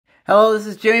Hello, this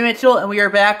is Jimmy Mitchell, and we are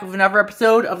back with another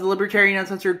episode of the Libertarian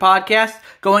Uncensored podcast,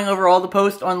 going over all the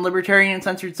posts on Libertarian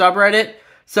Uncensored subreddit.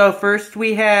 So first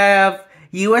we have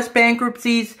U.S.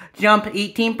 bankruptcies jump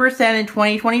 18% in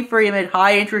 2023 amid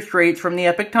high interest rates from the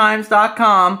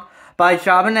EpicTimes.com by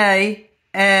Chabonet.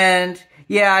 And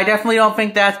yeah, I definitely don't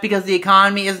think that's because the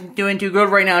economy isn't doing too good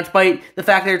right now, despite the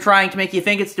fact they're trying to make you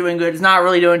think it's doing good. It's not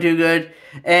really doing too good.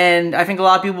 And I think a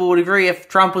lot of people would agree if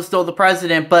Trump was still the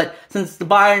president, but since the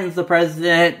Biden's the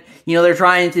president, they're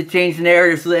trying to change the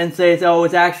narrative and say,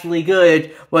 it's actually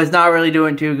good, well, it's not really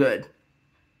doing too good.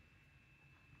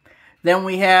 Then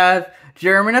we have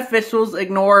German officials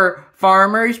ignore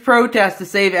farmers' protests to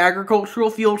save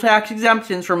agricultural fuel tax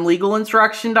exemptions from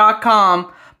legalinstruction.com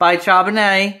by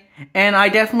Chabonet. And I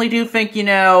definitely do think,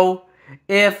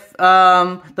 if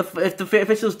the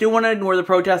officials do want to ignore the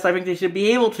protests, I think they should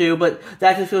be able to, but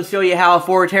that just will show you how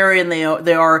authoritarian they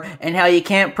are, and how you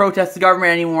can't protest the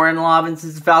government anymore, and a lot of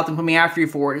instances without them coming after you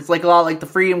for it. It's like a lot like the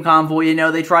Freedom Convoy,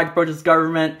 they tried to protest the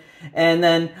government, and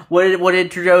then what did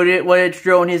Trudeau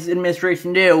and his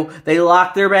administration do? They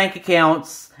locked their bank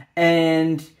accounts,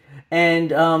 and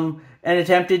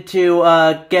attempted to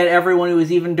get everyone who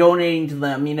was even donating to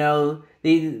them,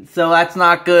 so that's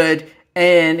not good.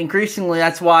 And increasingly,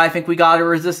 that's why I think we gotta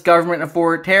resist government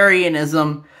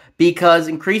authoritarianism, because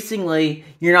increasingly,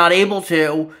 you're not able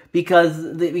to, because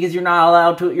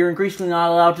you're increasingly not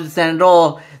allowed to dissent at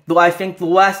all, though I think the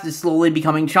West is slowly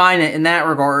becoming China in that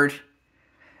regard.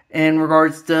 In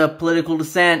regards to political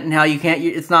dissent and how you're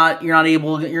suddenly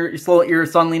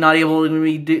not able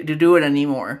to do it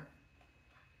anymore.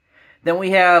 Then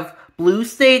we have blue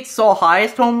states saw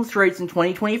highest homeless rates in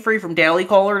 2023 from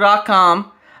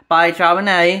dailycaller.com by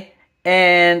Chabonet,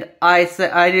 and I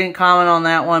didn't comment on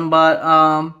that one,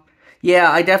 but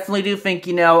yeah, I definitely do think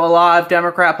a lot of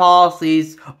Democrat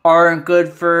policies aren't good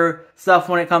for stuff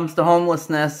when it comes to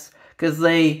homelessness, because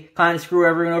they kind of screw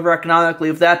everyone over economically.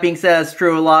 With that being said, it's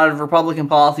true a lot of Republican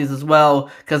policies as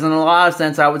well, because in a lot of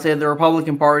sense, I would say the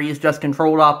Republican Party is just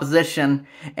controlled opposition,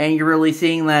 and you're really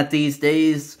seeing that these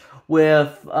days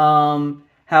with how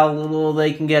little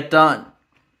they can get done.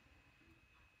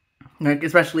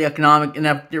 Especially in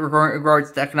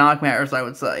regards to economic matters, I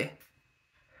would say.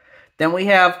 Then we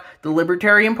have the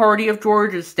Libertarian Party of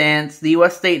Georgia's stance, the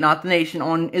U.S. state, not the nation,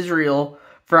 on Israel,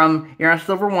 from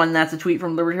International Silver One. That's a tweet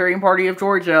from Libertarian Party of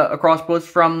Georgia, a cross post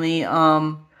from the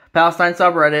Palestine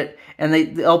subreddit, and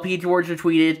the LP Georgia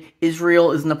tweeted,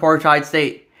 Israel is an apartheid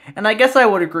state. And I guess I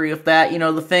would agree with that.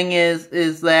 The thing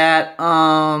is that,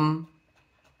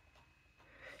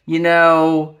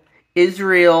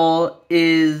 Israel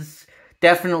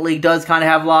definitely does kind of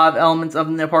have a lot of elements of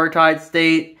an apartheid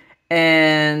state,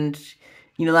 and,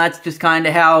 that's just kind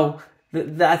of how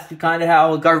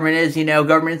a government is,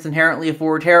 government's inherently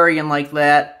authoritarian like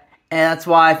that, and that's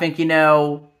why I think, in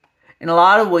a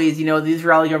lot of ways, the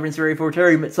Israeli government's very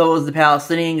authoritarian, but so is the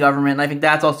Palestinian government, and I think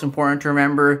that's also important to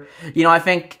remember. I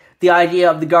think the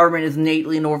idea of the government is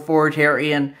innately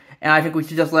authoritarian, and I think we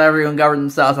should just let everyone govern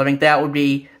themselves. I think that would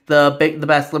be the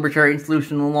best libertarian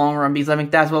solution in the long run, because I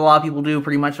think that's what a lot of people do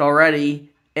pretty much already,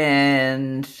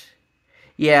 and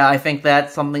yeah, I think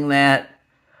that's something that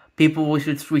we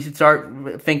should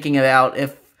start thinking about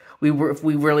if we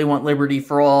really want liberty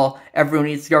for all. Everyone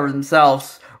needs to govern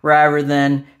themselves, rather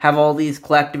than have all these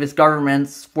collectivist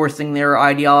governments forcing their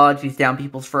ideologies down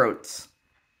people's throats.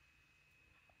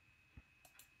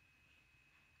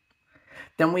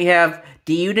 Then we have,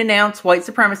 do you denounce white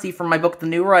supremacy, from my book The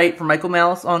New Right, from Michael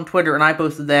Malice on Twitter, and I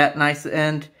posted that,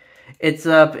 and it's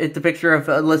a picture of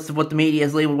a list of what the media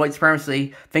has labeled white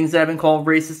supremacy, things that have been called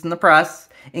racist in the press,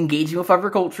 engaging with other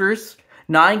cultures,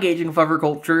 not engaging with other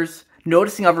cultures,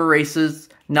 noticing other races,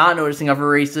 not noticing other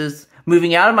races,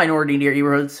 moving out of minority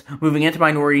neighborhoods, moving into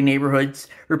minority neighborhoods,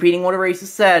 repeating what a racist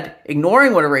said,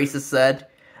 ignoring what a racist said,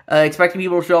 expecting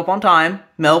people to show up on time,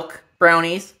 milk,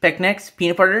 brownies, picnics,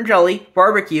 peanut butter and jelly,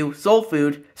 barbecue, soul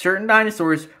food, certain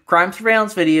dinosaurs, crime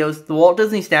surveillance videos, the Walt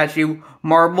Disney statue,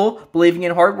 marble, believing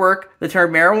in hard work, the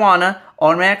term marijuana,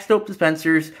 automatic soap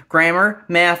dispensers, grammar,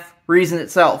 math, reason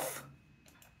itself.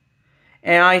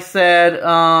 And I said,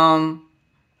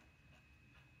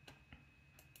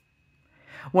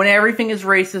 when everything is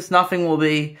racist, nothing will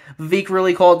be. Vivek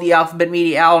really called the alphabet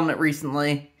media element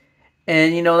recently.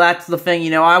 And, that's the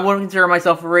thing, I wouldn't consider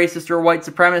myself a racist or a white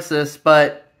supremacist,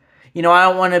 but, I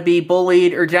don't want to be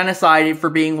bullied or genocided for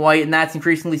being white, and that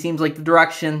increasingly seems like the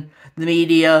direction the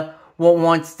media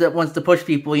wants to push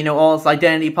people, all this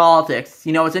identity politics.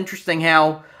 It's interesting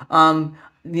how,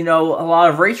 you know, a lot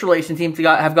of race relations seem to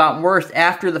have gotten worse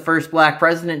after the first black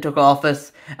president took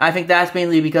office. I think that's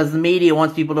mainly because the media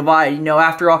wants people divided. You know,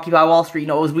 after Occupy Wall Street, you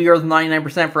know, it was we are the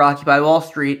 99% for Occupy Wall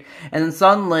Street. And then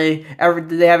suddenly,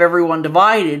 they have everyone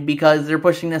divided because they're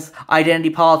pushing this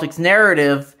identity politics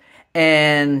narrative.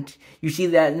 And you see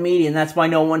that in the media, and that's why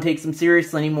no one takes them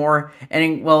seriously anymore.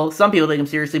 And, well, some people take them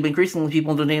seriously, but increasingly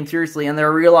people don't take them seriously, and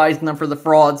they're realizing them for the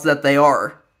frauds that they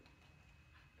are.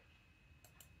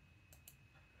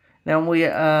 Then we, see,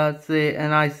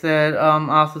 and I said,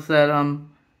 also said,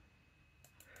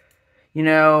 you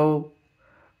know,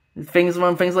 things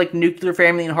like nuclear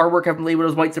family and hard work have been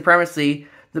labeled as white supremacy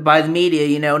by the media.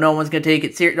 You know, no one's gonna take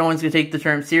it no one's gonna take the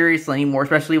term seriously anymore,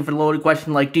 especially with a loaded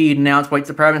question like, do you denounce white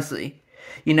supremacy?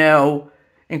 You know,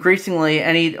 increasingly,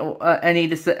 you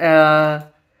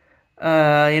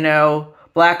know,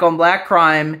 black on black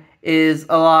crime is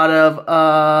a lot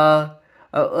of,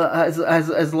 as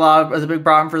a big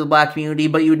problem for the black community,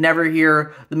 but you would never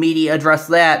hear the media address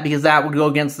that because that would go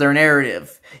against their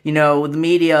narrative. You know, the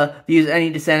media views any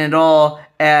dissent at all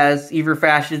as either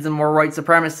fascism or white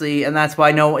supremacy, and that's why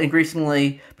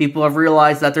increasingly people have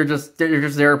realized that they're just there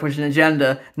to push an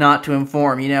agenda, not to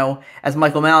inform. You know, as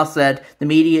Michael Malice said, the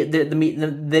media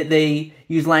they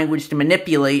use language to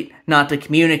manipulate, not to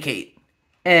communicate,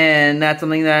 and that's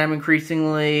something that I'm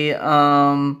increasingly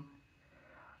I'm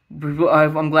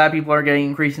glad people are getting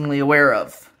increasingly aware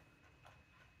of.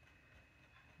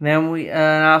 Then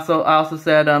I also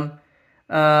said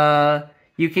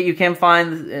you can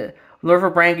find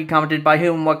Lorfer Branke commented by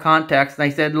whom in what context, and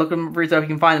I said look for yourself, you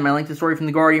can find them. I linked a story from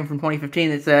The Guardian from 2015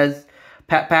 that says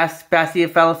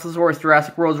Pachycephalosaurus,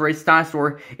 Jurassic World's racist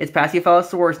dinosaur. It's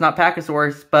Pachycephalosaurus, not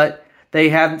Pachosaurus, but they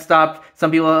haven't stopped. Some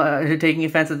people are taking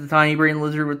offense at the tiny brain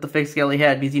lizard with the fake scaly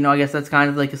head, because, you know, I guess that's kind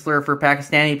of like a slur for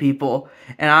Pakistani people.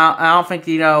 And I don't think,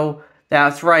 you know,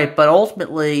 that's right. But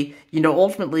ultimately,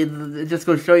 it just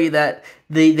goes to show you that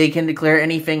they can declare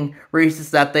anything racist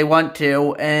that they want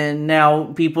to, and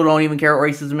now people don't even care what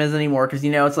racism is anymore, because,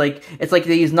 you know, it's like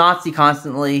they use Nazi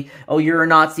constantly. Oh, you're a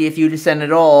Nazi if you dissent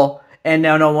at all. And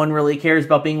now no one really cares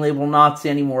about being labeled Nazi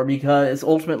anymore, because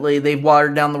ultimately they've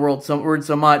watered down the word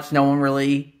so much, no one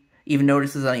really even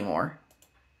notices anymore.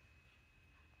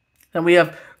 Then we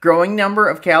have growing number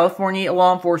of California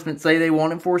law enforcement say they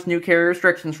won't enforce new carry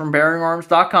restrictions from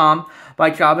bearingarms.com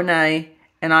by Chabanay.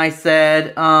 And I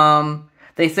said,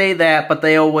 they say that, but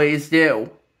they always do.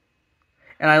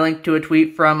 And I linked to a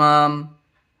tweet from,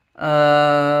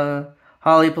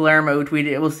 Holly Palermo, who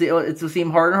tweeted, it will seem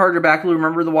harder and harder to back to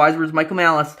remember the wise words of Michael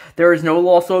Malice. There is no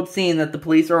law so obscene that the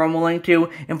police are unwilling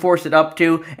to enforce it, up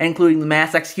to and including the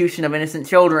mass execution of innocent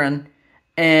children.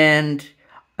 And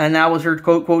that was her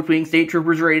quote tweeting, state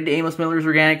troopers raided Amos Miller's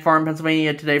organic farm in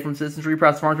Pennsylvania today from Citizens Free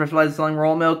Press. Farm specializes in selling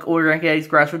raw milk, organic eggs,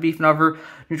 grass-fed beef, and other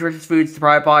nutritious foods to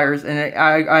private buyers. And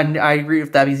I agree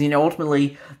with that, because, you know,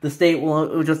 ultimately the state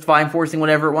will justify enforcing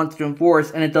whatever it wants to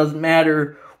enforce, and it doesn't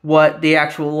matter what the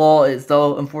actual law is.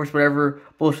 They'll enforce whatever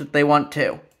bullshit they want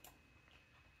to.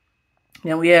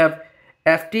 Now we have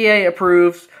FDA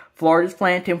approves Florida's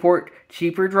plan to import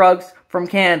cheaper drugs from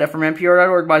Canada, from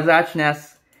NPR.org by Zach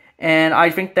Ness. And I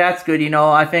think that's good. You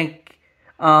know, I think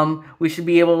we should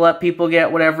be able to let people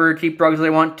get whatever cheap drugs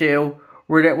they want to.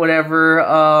 Whatever,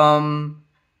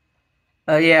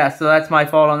 yeah, so that's my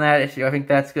fault on that issue. I think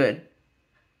that's good.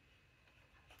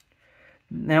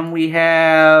 Then we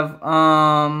have,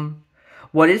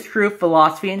 What is Truth?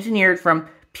 Philosophy Engineered from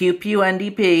Pew Pew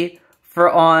NDP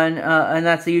and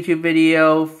that's a YouTube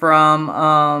video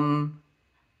from,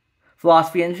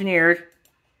 Philosophy Engineered.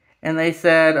 And they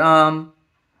said, I'm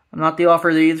not the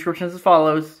author. The description is as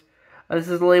follows. This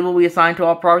is the label we assign to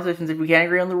all propositions. If we can't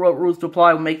agree on the rules to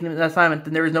apply when making the assignment,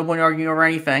 then there is no point arguing over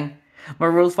anything. My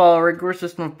rules follow a rigorous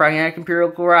system of pragmatic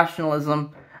empirical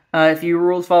rationalism. If your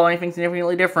rules follow anything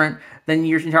significantly different, then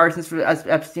your entire sense of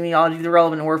epistemology is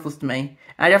irrelevant and worthless to me.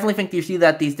 And I definitely think you see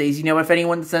that these days. You know, if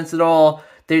anyone dissents at all,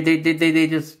 they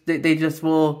just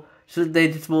will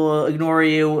ignore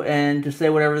you and just say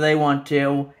whatever they want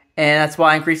to. And that's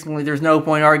why increasingly there's no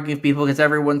point arguing with people, because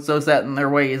everyone's so set in their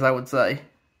ways, I would say.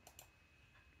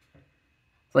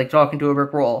 It's like talking to a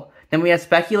brick wall. Then we have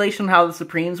speculation on how the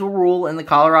Supremes will rule in the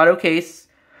Colorado case.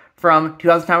 From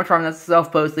 2000 Time of Trump, that's a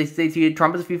self-post. They say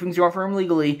Trump has a few things you want from him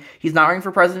legally. He's not running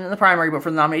for president in the primary, but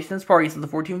for the nomination of his party, so the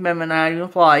 14th Amendment not even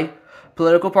apply.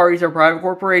 Political parties are private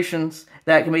corporations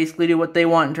that can basically do what they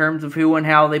want in terms of who and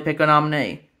how they pick a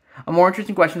nominee. A more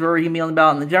interesting question is whether he can be on the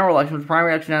ballot in the general election, but the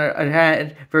primary election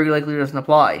ahead very likely doesn't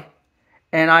apply.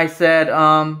 And I said,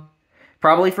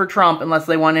 probably for Trump, unless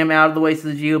they want him out of the way so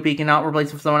the GOP cannot replace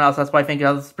him with someone else. That's why I think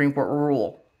how the Supreme Court will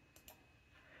rule.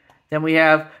 Then we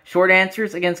have short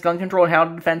answers against gun control and how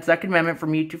to defend Second Amendment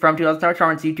from 2000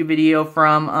 Charmant's YouTube video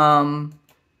from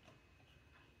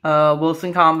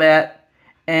Wilson Combat.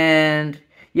 And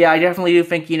yeah, I definitely do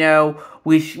think, you know,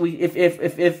 if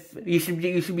you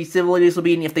should be civilly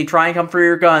disobedient. If they try and come for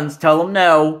your guns, tell them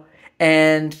no.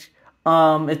 And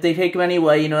if they take them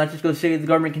anyway, you know, that just goes to show you the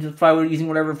government can justify using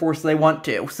whatever force they want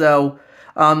to. So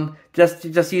just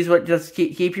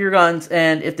keep your guns,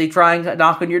 and if they try and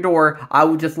knock on your door, I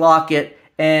would just lock it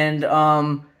and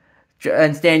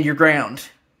stand your ground.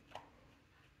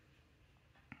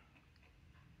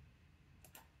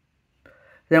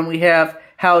 Then we have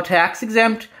how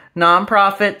tax-exempt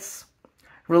nonprofits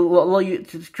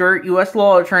skirt U.S.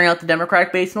 law to turn out the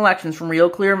Democratic-based elections from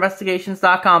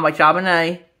RealClearInvestigations.com by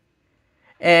Chabonet.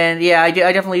 And yeah, I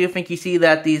definitely do think you see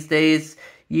that these days.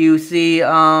 You see,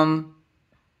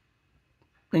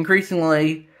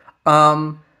 increasingly,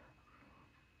 a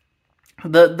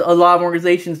lot of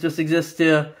organizations just exist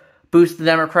to boost the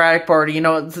Democratic Party. You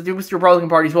know, it's to boost the Republican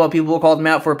Party as well. People will call them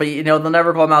out for it, but, you know, they'll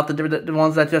never call them out, the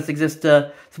ones that just exist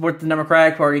to support the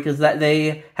Democratic Party, because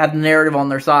they have the narrative on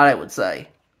their side, I would say.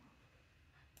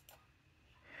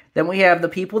 Then we have the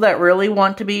people that really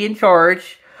want to be in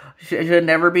charge should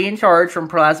never be in charge, from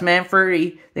Plasma and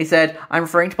 30. They said, I'm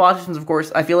referring to politicians, of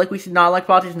course. I feel like we should not elect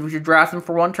politicians. We should draft them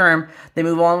for one term. They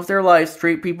move on with their lives,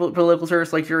 treat political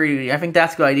service like jury duty. I think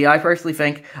that's a good idea. I personally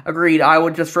think, agreed, I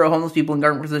would just throw homeless people in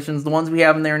government positions. The ones we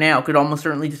have in there now could almost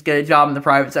certainly just get a job in the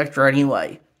private sector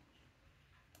anyway.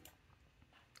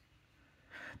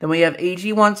 Then we have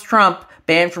AG wants Trump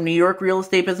banned from New York real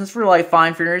estate business for life,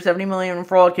 fined $370 million in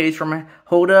fraud case from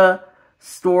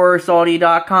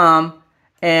HodaStoreSaudi.com.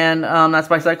 And that's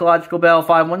by Psychological Bell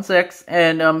 516.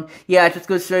 And yeah, it just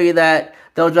goes to show you that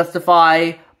they'll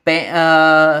justify,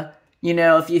 you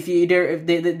know, if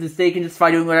the state can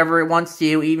justify doing whatever it wants to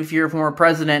you, even if you're a former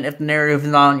president, if the narrative is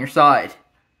not on your side.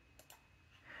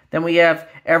 Then we have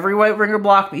every white ringer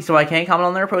blocked me, so I can't comment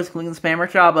on their posts, including spam or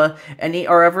Chaba.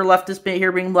 Or ever leftist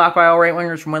here being blocked by all right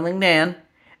wingers from Whittling Dan.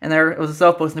 And there was a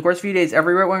self-post. In the course of a few days,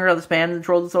 every right-winger of the spam and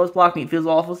trolls and so has blocked me. It feels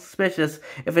awful suspicious.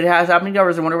 If it has happened to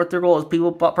others, I wonder what their goal is.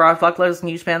 People, black letters can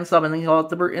use spam and sub and then call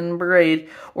it in the brigade.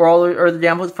 Or the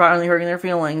damn was finally hurting their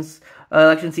feelings.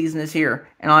 Election season is here.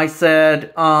 And I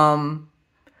said, they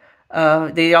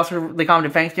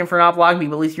commented, thanks Jim for not blocking me,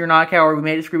 but at least you're not a coward. We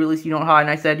made it screw, but at least you don't hide.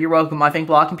 And I said, you're welcome. I think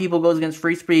blocking people goes against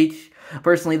free speech.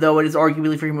 Personally, though, it is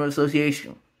arguably freedom of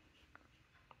association.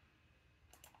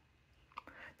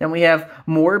 Then we have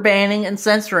more banning and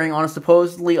censoring on a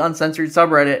supposedly uncensored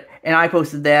subreddit, and I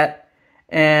posted that.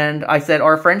 And I said,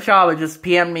 our friend Shaba just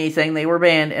PM'd me saying they were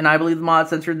banned, and I believe the mod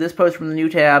censored this post from the new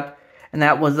tab, and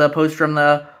that was a post from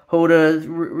the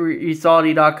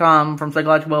HodaSaudi.com from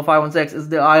Psychological Bell 516, is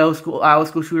the Iowa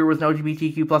school shooter was an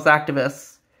LGBTQ plus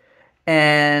activist.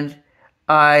 And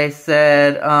I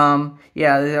said,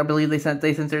 yeah, I believe they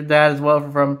censored that as well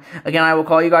from, again, I will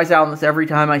call you guys out on this every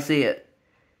time I see it.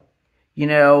 You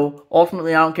know,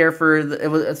 ultimately, I don't care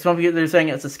for some of you they're saying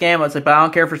it's a scam. It's like, but I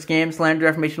don't care for scams, slander,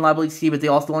 defamation, liability, but they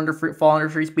all still fall under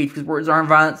free speech because words aren't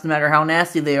violence, no matter how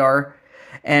nasty they are.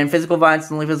 And physical violence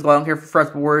is only physical. I don't care for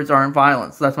threats, but words aren't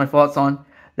violence. So that's my thoughts on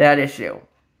that issue.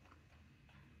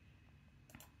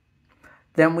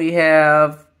 Then we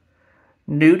have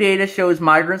new data shows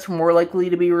migrants were more likely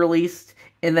to be released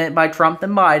by Trump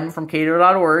than Biden from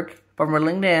Cato.org from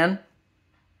Whittling Dan.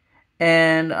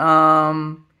 And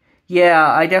yeah,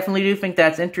 I definitely do think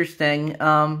that's interesting.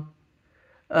 Yeah,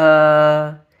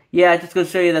 it just goes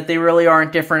to show you that they really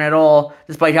aren't different at all,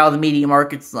 despite how the media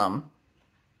markets them.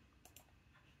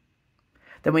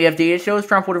 Then we have data shows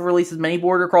Trump would have released as many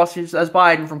border crossings as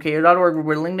Biden from Cato.org with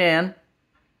Whittling Dan.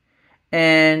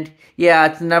 And yeah,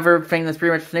 it's another thing that's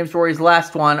pretty much the same story as the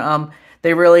last one.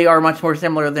 They really are much more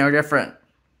similar than they're different.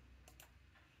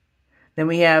 Then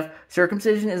we have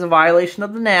circumcision is a violation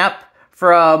of the NAP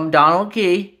from Donald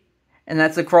Key. And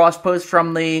that's a cross post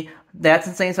from the That's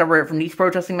Insane subreddit from Niche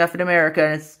Protesting Method America.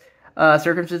 And it's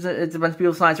circumcision. It's a bunch of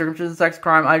people sign circumcision, sex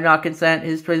crime. I do not consent.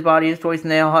 His choice, body, his choice,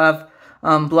 and they all have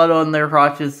blood on their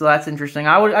crotches. So that's interesting.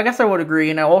 I guess I would agree.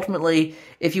 You know, ultimately,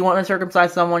 if you want to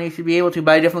circumcise someone, you should be able to.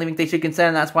 But I definitely think they should consent.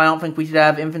 And that's why I don't think we should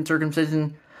have infant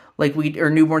circumcision or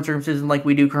newborn circumcision like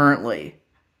we do currently.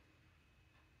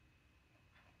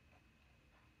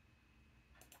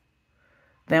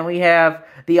 Then we have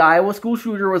the Iowa school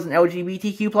shooter was an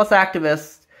LGBTQ plus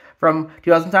activist from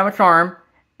 2000 Time of Charm,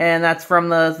 and that's from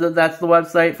that's the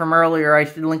website from earlier.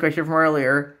 The link I shared from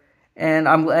earlier, and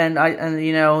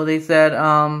you know they said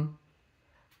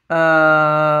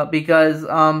because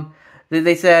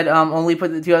They said only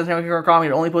put the 2010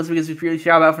 comment, only posted because it's really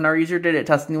shout out if another user did it,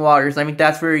 testing the waters. I think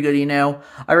that's very good, I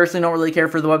personally don't really care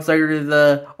for the website or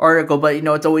the article, but,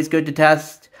 it's always good to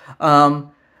test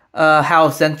how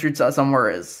censored somewhere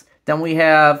is. Then we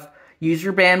have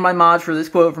user banned my mods for this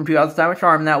quote from 2000 Time of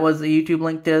Charm. That was a YouTube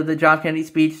link to the John Kennedy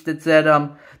speech that said,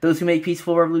 those who make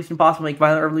peaceful revolution possible make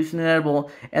violent revolution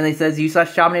inevitable. And they says,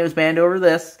 you/Chaminade was banned over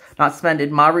this, not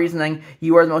suspended. Mod reasoning,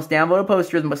 you are the most downvoted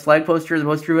poster, the most liked poster, the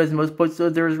poster who has the most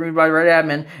posters that was reviewed by the Reddit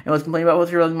admin, and was complaining about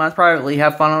poster mods privately.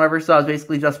 Have fun on whatever subs.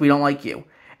 Basically just, we don't like you.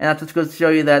 And that's what goes to show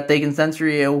you that they can censor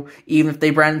you, even if they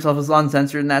brand themselves as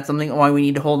uncensored, and that's something why we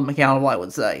need to hold them accountable, I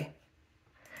would say.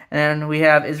 And we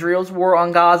have Israel's war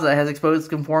on Gaza has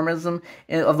exposed conformism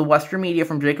of the Western media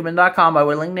from Jacobin.com by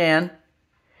Whittling Dan.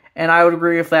 And I would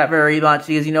agree with that very much,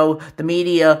 because, the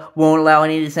media won't allow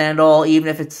any dissent at all, even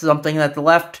if it's something that the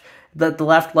left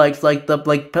likes, like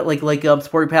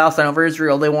supporting Palestine over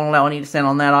Israel. They won't allow any dissent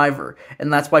on that either.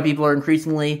 And that's why people are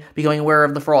increasingly becoming aware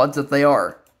of the frauds that they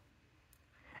are.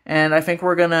 And I think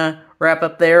we're gonna wrap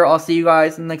up there. I'll see you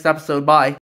guys in the next episode. Bye.